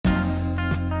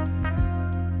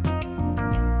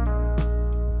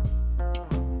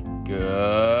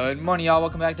Good morning, y'all.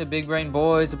 Welcome back to Big Brain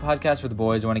Boys, a podcast for the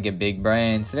boys who want to get big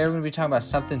brains. Today we're going to be talking about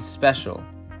something special.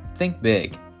 Think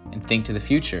big and think to the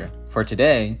future. For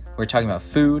today, we're talking about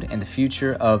food and the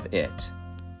future of it.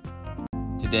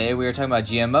 Today we are talking about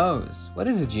GMOs. What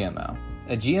is a GMO?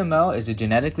 A GMO is a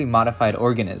genetically modified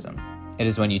organism. It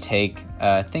is when you take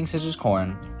things such as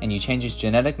corn and you change its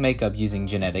genetic makeup using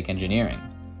genetic engineering.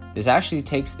 This actually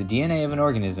takes the DNA of an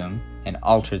organism and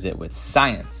alters it with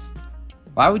science.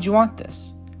 Why would you want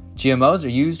this? GMOs are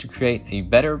used to create a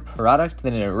better product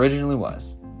than it originally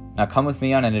was. Now come with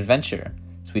me on an adventure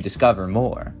as we discover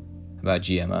more about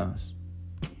GMOs.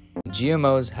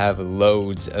 GMOs have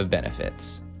loads of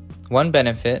benefits. One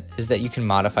benefit is that you can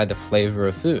modify the flavor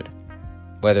of food.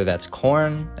 Whether that's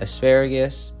corn,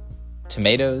 asparagus,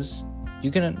 tomatoes,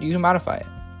 you can modify it.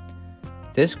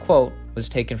 This quote was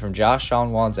taken from Josh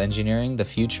Schoenwald's Engineering the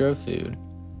Future of Food,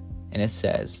 and it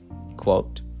says,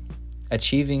 quote,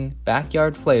 "Achieving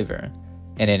backyard flavor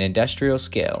in an industrial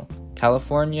scale,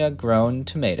 California-grown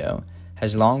tomato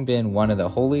has long been one of the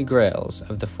holy grails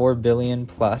of the 4 billion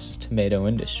plus tomato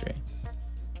industry."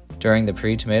 During the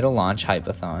pre-tomato launch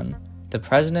hypathon, the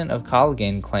president of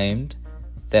Colgate claimed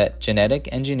that genetic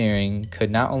engineering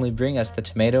could not only bring us the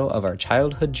tomato of our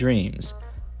childhood dreams,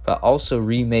 but also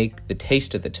remake the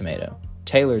taste of the tomato,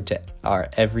 tailored to our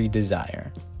every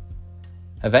desire.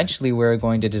 Eventually, we're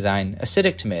going to design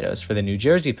acidic tomatoes for the New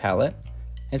Jersey palate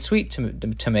and sweet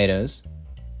tomatoes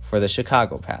for the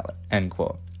Chicago palate, end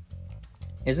quote.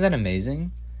 Isn't that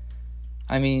amazing?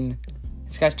 I mean,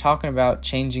 this guy's talking about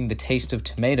changing the taste of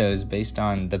tomatoes based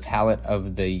on the palate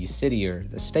of the city or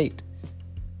the state.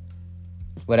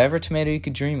 Whatever tomato you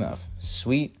could dream of,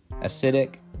 sweet,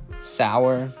 acidic,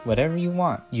 sour, whatever you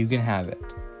want, you can have it.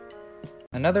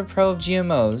 Another pro of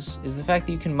GMOs is the fact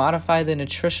that you can modify the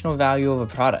nutritional value of a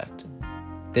product.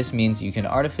 This means you can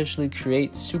artificially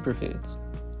create superfoods.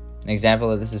 An example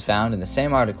of this is found in the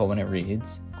same article when it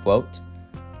reads, quote,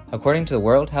 "According to the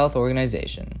World Health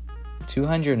Organization,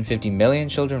 250 million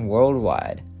children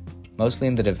worldwide, mostly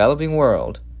in the developing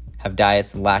world, have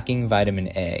diets lacking vitamin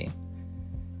A.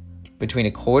 Between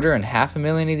 250,000 and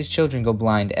 500,000 of these children go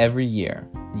blind every year.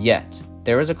 Yet,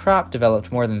 there is a crop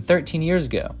developed more than 13 years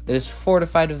ago that is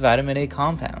fortified with vitamin A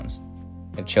compounds.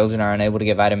 If children are unable to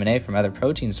get vitamin A from other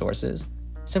protein sources,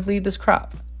 simply eat this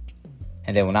crop,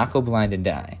 and they will not go blind and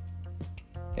die.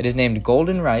 It is named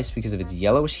golden rice because of its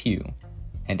yellowish hue,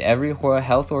 and every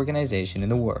health organization in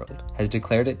the world has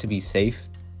declared it to be safe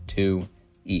to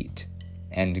eat."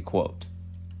 End quote.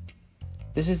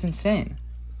 This is insane.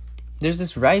 There's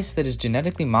this rice that is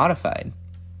genetically modified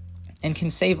and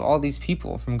can save all these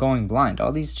people from going blind,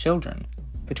 all these children.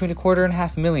 Between 250,000 and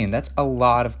 500,000, that's a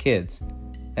lot of kids.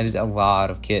 That is a lot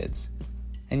of kids.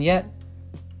 And yet,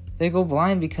 they go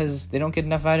blind because they don't get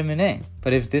enough vitamin A.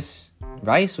 But if this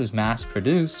rice was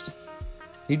mass-produced,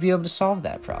 you'd be able to solve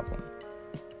that problem.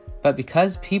 But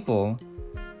because people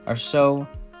are so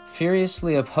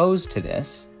furiously opposed to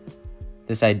this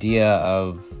idea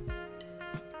of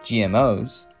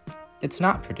GMOs, it's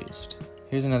not produced.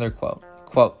 Here's another quote.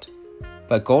 Quote,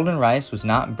 "But golden rice was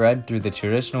not bred through the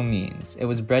traditional means. It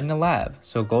was bred in a lab,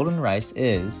 so golden rice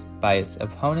is, by its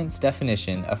opponent's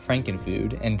definition, a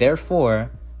frankenfood, and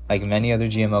therefore, like many other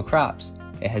GMO crops,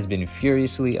 it has been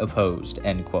furiously opposed."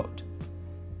 End quote.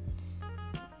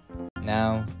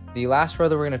 Now, the last row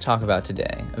that we're going to talk about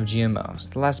today of GMOs,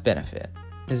 the last benefit,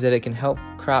 is that it can help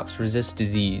crops resist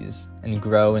disease and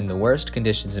grow in the worst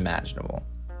conditions imaginable,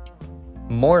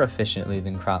 more efficiently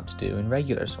than crops do in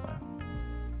regular soil.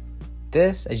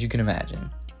 This, as you can imagine,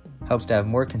 helps to have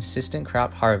more consistent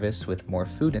crop harvests with more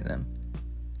food in them.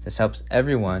 This helps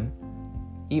everyone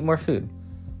eat more food.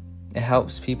 It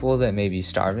helps people that may be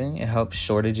starving. It helps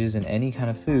shortages in any kind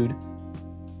of food.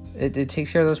 It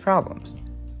takes care of those problems.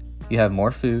 You have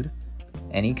more food,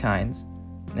 any kinds.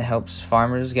 It helps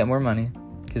farmers get more money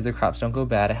because their crops don't go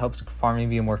bad. It helps farming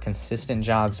be a more consistent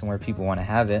job somewhere people want to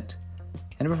have it.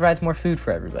 And it provides more food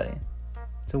for everybody.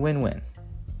 It's a win-win.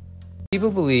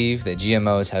 People believe that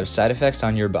GMOs have side effects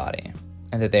on your body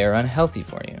and that they are unhealthy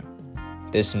for you.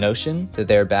 This notion that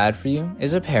they are bad for you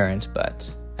is apparent,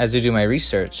 but as I do my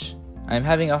research, I am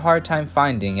having a hard time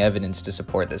finding evidence to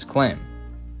support this claim.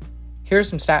 Here are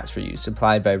some stats for you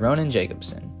supplied by Ronan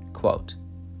Jacobson. Quote,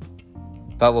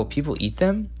 "But will people eat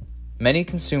them? Many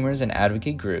consumers and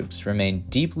advocate groups remain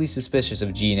deeply suspicious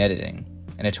of gene editing.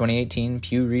 In a 2018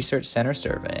 Pew Research Center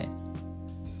survey,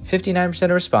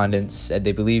 59% of respondents said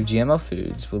they believe GMO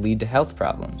foods will lead to health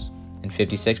problems, and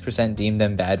 56% deemed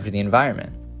them bad for the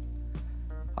environment.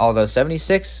 Although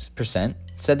 76%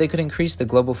 said they could increase the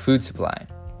global food supply.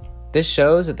 This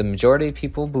shows that the majority of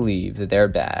people believe that they're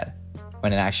bad,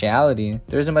 when in actuality,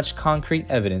 there isn't much concrete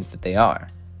evidence that they are.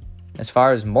 As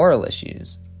far as moral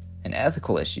issues and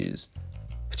ethical issues,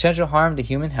 potential harm to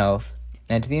human health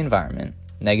and to the environment,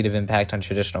 negative impact on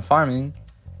traditional farming,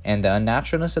 and the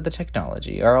unnaturalness of the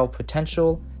technology are all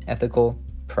potential ethical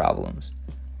problems.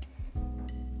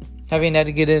 Having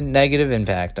a negative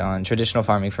impact on traditional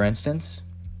farming, for instance,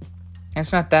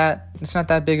 it's not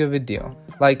that big of a deal.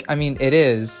 It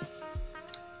is,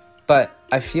 but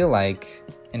I feel like,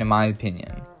 and in my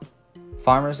opinion,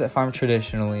 farmers that farm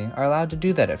traditionally are allowed to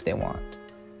do that if they want,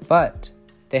 but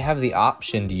they have the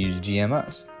option to use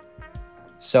GMOs.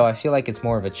 So I feel like it's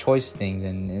more of a choice thing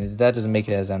than that doesn't make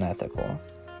it as unethical.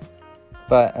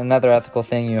 But another ethical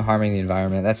thing, harming the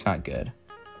environment, that's not good.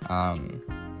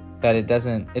 But it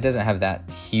doesn't have that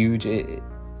huge.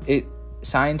 It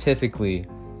scientifically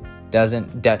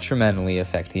doesn't detrimentally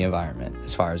affect the environment,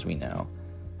 as far as we know.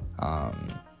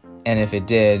 And if it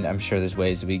did, I'm sure there's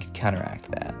ways that we could counteract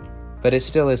that. But it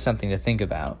still is something to think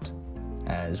about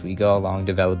as we go along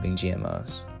developing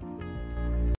GMOs.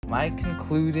 My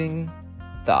concluding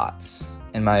thoughts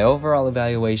and my overall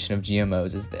evaluation of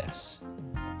GMOs is this: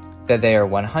 that they are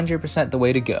 100% the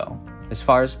way to go, as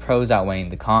far as pros outweighing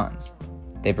the cons.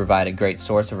 They provide a great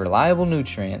source of reliable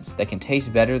nutrients that can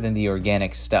taste better than the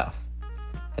organic stuff.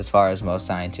 As far as most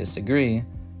scientists agree,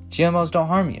 GMOs don't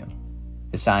harm you.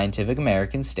 The Scientific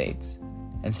American states,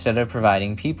 instead of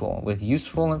providing people with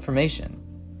useful information,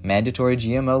 mandatory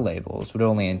GMO labels would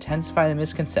only intensify the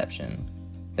misconception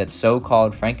that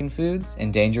so-called frankenfoods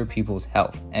endanger people's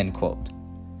health, end quote.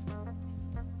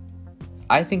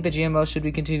 I think that GMOs should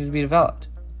be continued to be developed.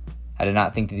 I do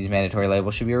not think that these mandatory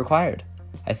labels should be required.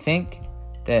 I think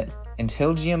that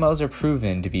until GMOs are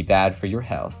proven to be bad for your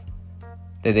health,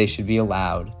 that they should be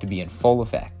allowed to be in full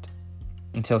effect.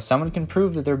 Until someone can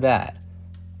prove that they're bad.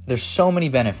 There's so many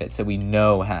benefits that we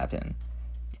know happen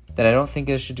that I don't think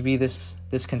there should be this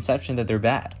conception that they're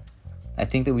bad. I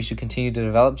think that we should continue to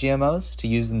develop GMOs, to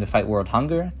use them to fight world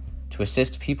hunger, to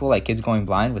assist people like kids going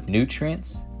blind with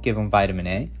nutrients, give them vitamin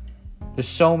A. There's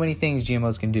so many things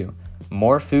GMOs can do.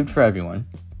 More food for everyone,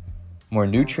 more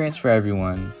nutrients for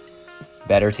everyone,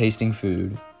 better tasting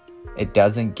food. It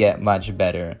doesn't get much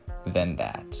better than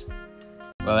that.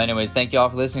 Well, anyways, thank you all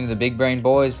for listening to the Big Brain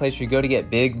Boys, place where you go to get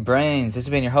big brains. This has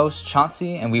been your host,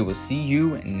 Chauncey, and we will see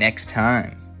you next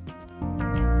time.